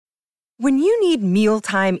When you need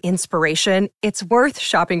mealtime inspiration, it's worth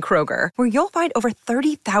shopping Kroger, where you'll find over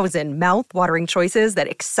 30,000 mouth-watering choices that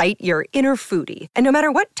excite your inner foodie. And no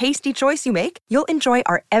matter what tasty choice you make, you'll enjoy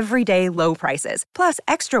our everyday low prices, plus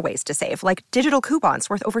extra ways to save, like digital coupons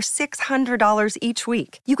worth over $600 each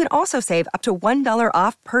week. You can also save up to $1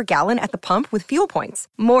 off per gallon at the pump with fuel points.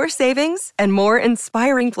 More savings and more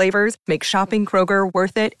inspiring flavors make shopping Kroger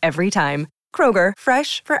worth it every time. Kroger,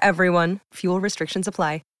 fresh for everyone. Fuel restrictions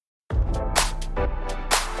apply.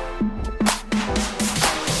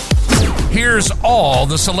 Here's all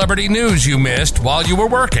the celebrity news you missed while you were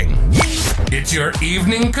working. It's your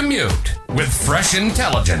evening commute with fresh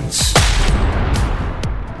intelligence.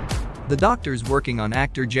 The doctors working on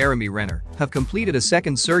actor Jeremy Renner have completed a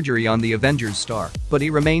second surgery on the Avengers star, but he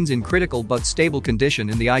remains in critical but stable condition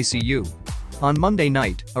in the ICU. On Monday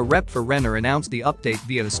night, a rep for Renner announced the update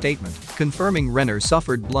via a statement, confirming Renner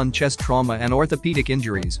suffered blunt chest trauma and orthopedic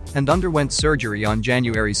injuries and underwent surgery on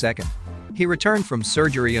January 2nd. He returned from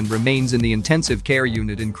surgery and remains in the intensive care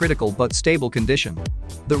unit in critical but stable condition.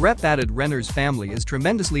 The rep added Renner's family is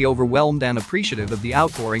tremendously overwhelmed and appreciative of the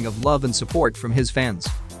outpouring of love and support from his fans.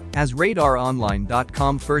 As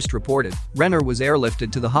RadarOnline.com first reported, Renner was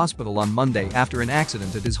airlifted to the hospital on Monday after an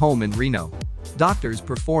accident at his home in Reno. Doctors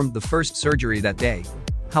performed the first surgery that day.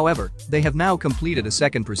 However, they have now completed a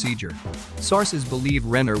second procedure. Sources believe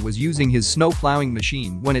Renner was using his snow plowing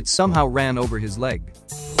machine when it somehow ran over his leg.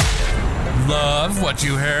 Love what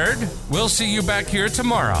you heard? We'll see you back here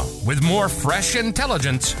tomorrow with more fresh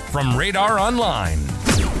intelligence from Radar Online.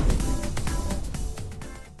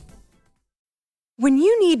 When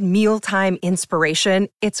you need mealtime inspiration,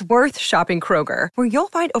 it's worth shopping Kroger, where you'll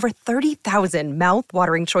find over 30,000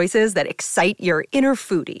 mouth-watering choices that excite your inner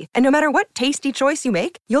foodie. And no matter what tasty choice you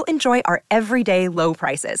make, you'll enjoy our everyday low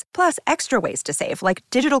prices, plus extra ways to save, like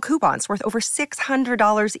digital coupons worth over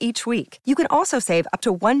 $600 each week. You can also save up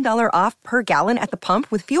to $1 off per gallon at the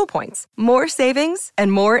pump with fuel points. More savings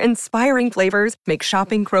and more inspiring flavors make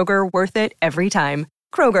shopping Kroger worth it every time.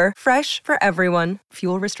 Kroger, fresh for everyone.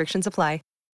 Fuel restrictions apply.